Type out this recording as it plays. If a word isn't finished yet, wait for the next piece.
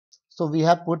So we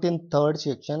have put in third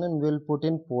section and we'll put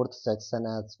in fourth section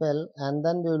as well, and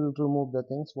then we will remove the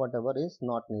things whatever is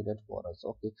not needed for us.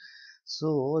 Okay,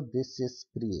 so this is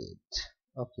create.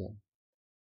 Okay,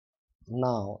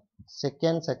 now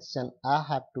second section I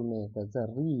have to make as a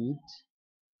read.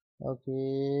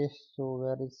 Okay, so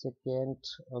where is second?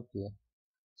 Okay,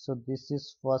 so this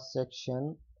is first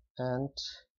section and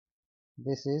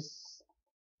this is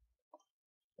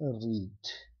read.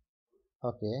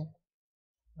 Okay,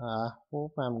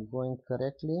 hope I'm going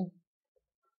correctly.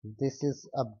 This is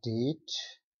update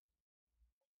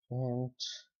and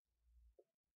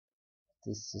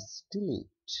this is delete.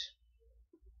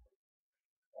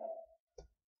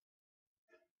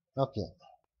 Okay,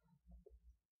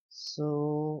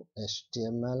 so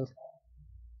HTML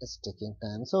is taking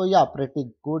time. So yeah,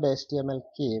 pretty good HTML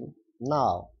came.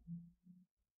 Now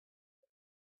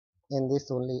in this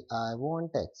only I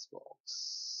want text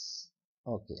box.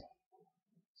 Okay,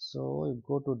 so you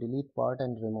go to delete part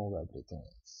and remove everything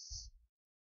else.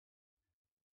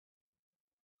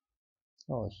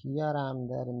 Oh, here I am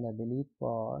there in the delete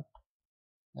part,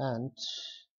 and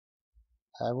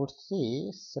I would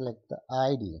say select the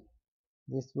ID.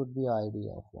 This would be ID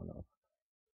of one of.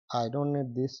 I don't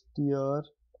need this tier.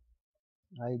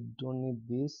 I don't need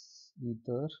this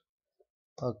either.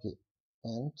 Okay,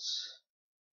 and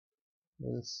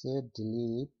we'll say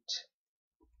delete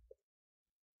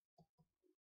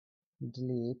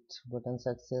button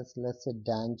success. Let's say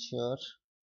denture.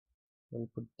 We'll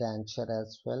put denture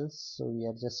as well. So we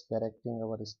are just correcting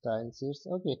our style sheets.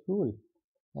 Okay, cool.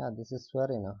 Yeah, this is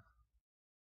fair enough.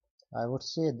 I would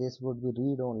say this would be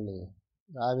read only.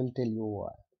 I will tell you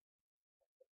why.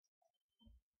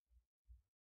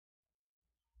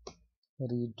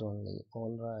 Read only.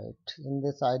 Alright. In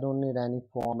this I don't need any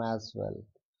form as well.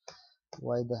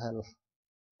 Why the hell?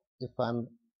 If I'm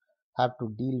have to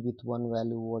deal with one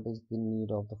value, what is the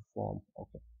need of the form?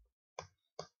 Okay,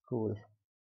 cool.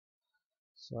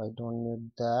 So I don't need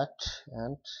that,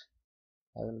 and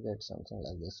I will get something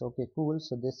like this. Okay, cool.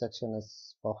 So this section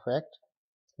is perfect.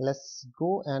 Let's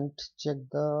go and check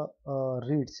the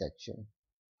read section.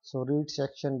 So read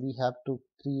section we have to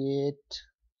create.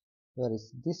 Where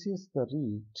is this? Is the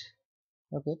read.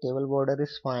 Okay, table border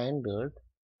is fine, good,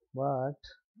 but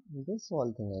this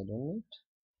whole thing I don't need.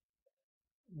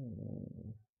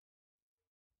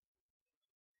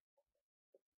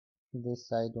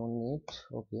 This I don't need.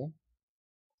 Okay,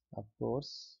 of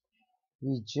course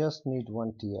we just need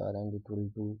one tier and it will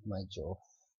do my job.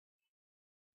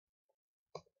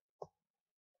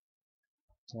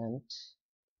 And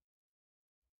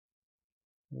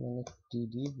many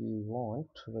td we want,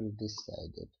 will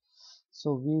decide it.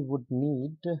 So we would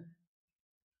need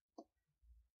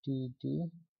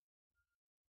td,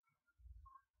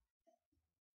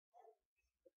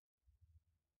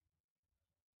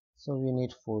 so we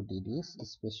need 4 tds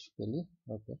especially.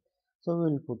 Okay, so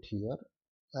we will put here.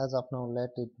 As of now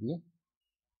let it be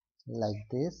like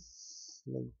this,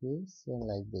 and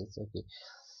like this. Okay,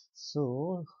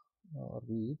 so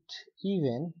read.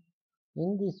 Even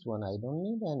in this one I don't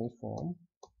need any form.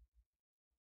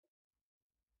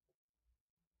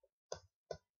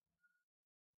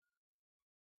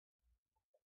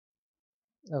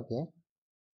 Okay,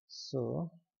 so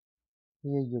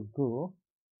here you go,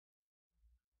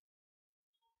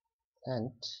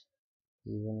 and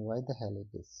even why the hell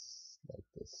it is like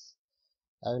this,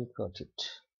 I will cut it.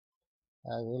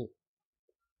 I will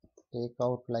take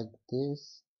out like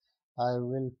this. I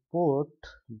will put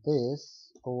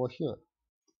this over here.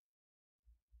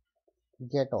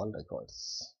 Get all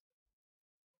records.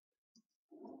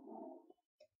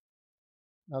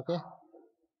 Okay,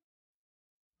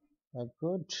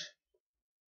 good.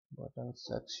 Button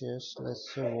success.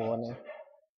 Let's say warning.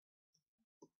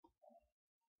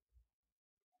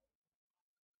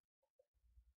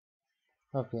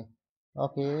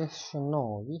 Okay, so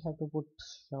no, we have to put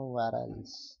somewhere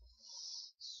else.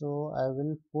 So I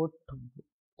will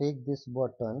take this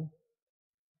button,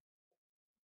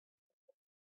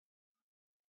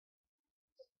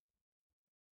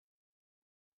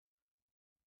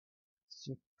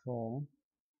 shift from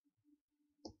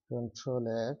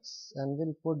Control X, and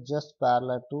we'll put just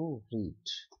parallel to read.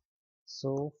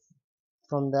 So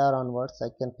from there onwards I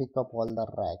can pick up all the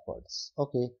records.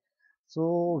 Okay,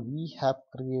 so we have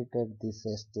created this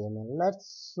HTML.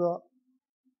 Let's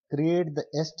create the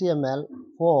HTML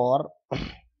for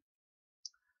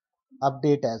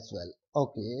update as well.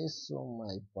 Okay, so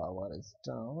my power is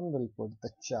down. We'll put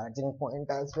the charging point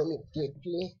as well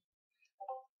quickly.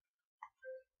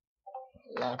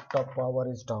 Laptop power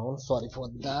is down, sorry for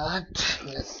that.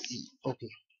 Let's see. Okay,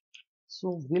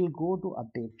 So we'll go to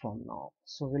update form now.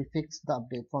 So we'll fix the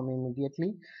update form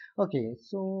immediately. Okay,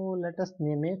 so let us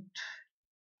name it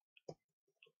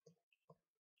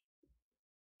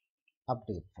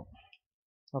update form.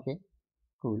 Okay,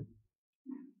 cool.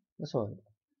 That's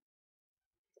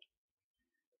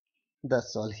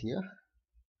all here.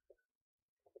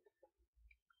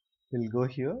 We'll go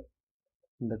here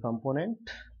in the component.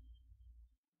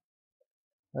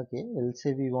 Okay, we'll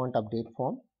say we want update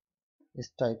form is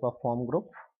type of form group.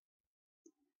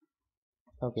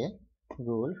 Okay,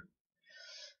 cool.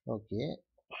 Okay,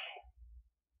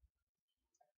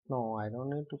 no, I don't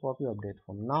need to copy update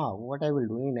form. Now what I will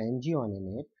do in ng-on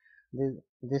init,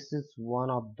 this is one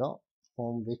of the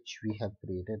form which we have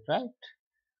created, right?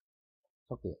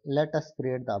 Okay, let us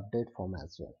create the update form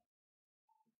as well.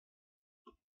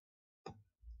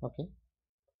 Okay,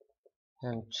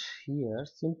 and here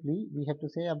simply we have to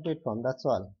say update form. That's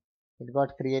all. It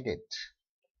got created.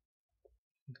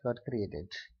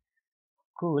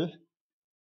 Cool.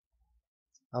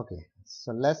 Okay,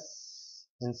 so let's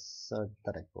insert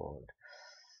the record.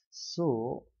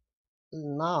 So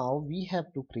now we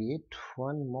have to create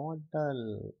one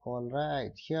model. All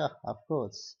right, here of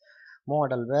course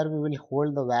model where we will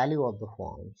hold the value of the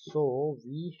form. So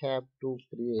we have to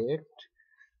create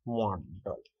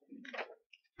model.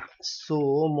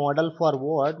 So model for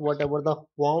what? Whatever the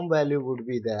form value would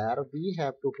be there, we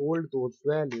have to hold those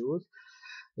values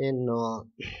in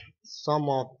some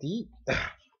of the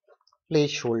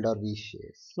placeholder we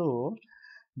share. So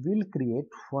we'll create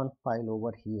one file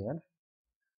over here,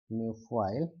 new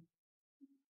file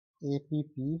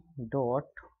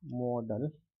app.model,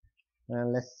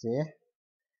 and let's say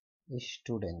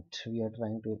student. We are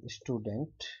trying to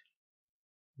student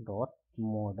dot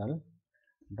model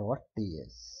dot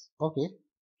ts. Okay,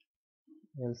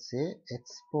 we'll say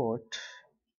export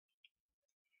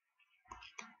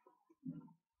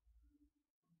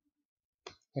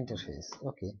interface.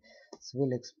 Okay, so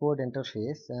we'll export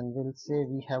interface and we'll say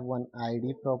we have one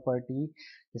id property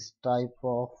is type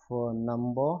of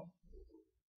number.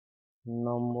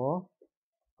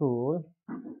 Cool.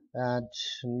 Add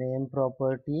name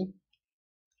property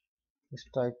is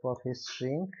type of a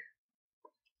string.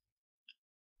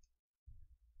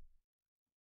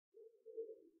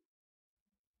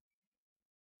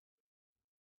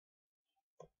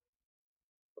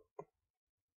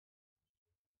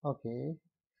 Okay,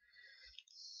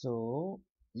 so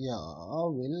yeah,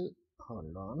 we'll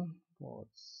hold on.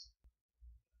 Pause.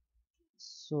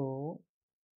 So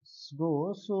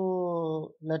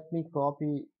let me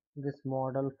copy this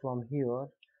model from here.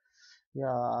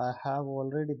 Yeah, I have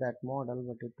already that model,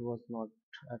 but it was not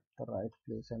at the right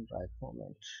place and right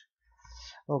moment.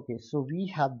 Okay, so we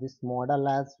have this model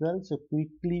as well. So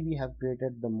quickly we have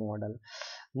created the model.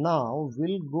 Now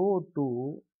we'll go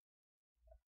to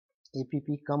app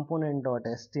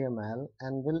component.html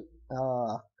and we'll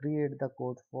create the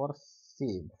code for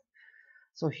save.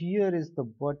 So here is the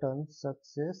button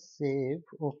success save.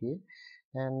 Okay,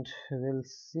 and we'll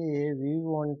say we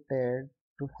wanted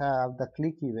to have the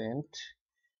click event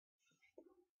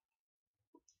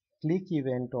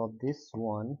of this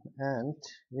one, and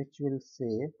which will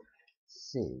say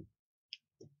save.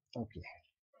 Okay,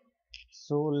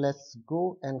 so let's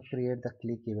go and create the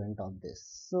click event of this.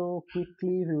 So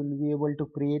quickly we will be able to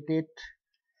create it.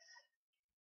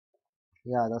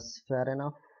 Yeah, that's fair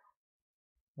enough.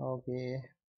 Okay,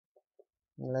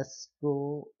 let's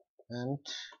go and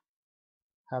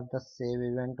have the save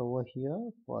event over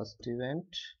here. First event.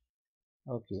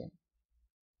 Okay,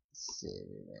 save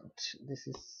event. This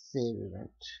is save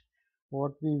event.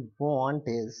 What we want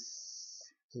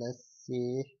is, let's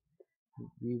say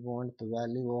we want the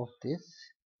value of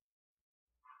this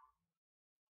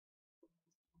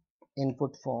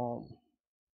input form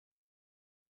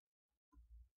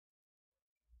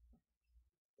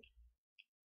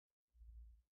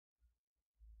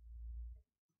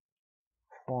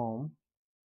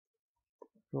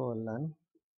colon,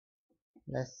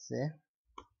 let's say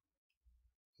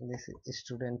this is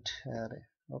student array.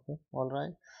 Okay, all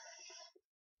right,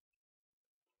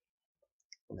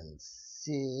 we'll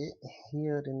see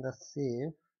here in the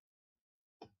save.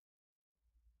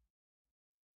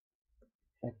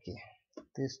 Okay,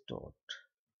 this dot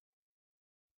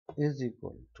is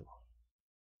equal to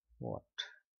what?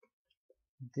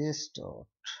 This dot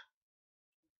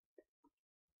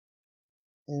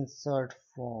insert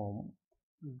form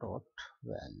dot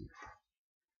value.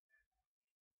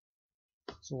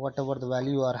 So whatever the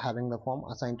value you are having the form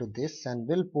assigned to this, and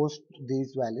we'll post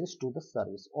these values to the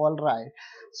service. All right,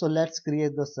 so let's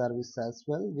create the service as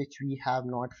well, which we have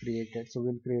not created. So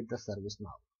we'll create the service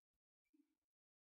now.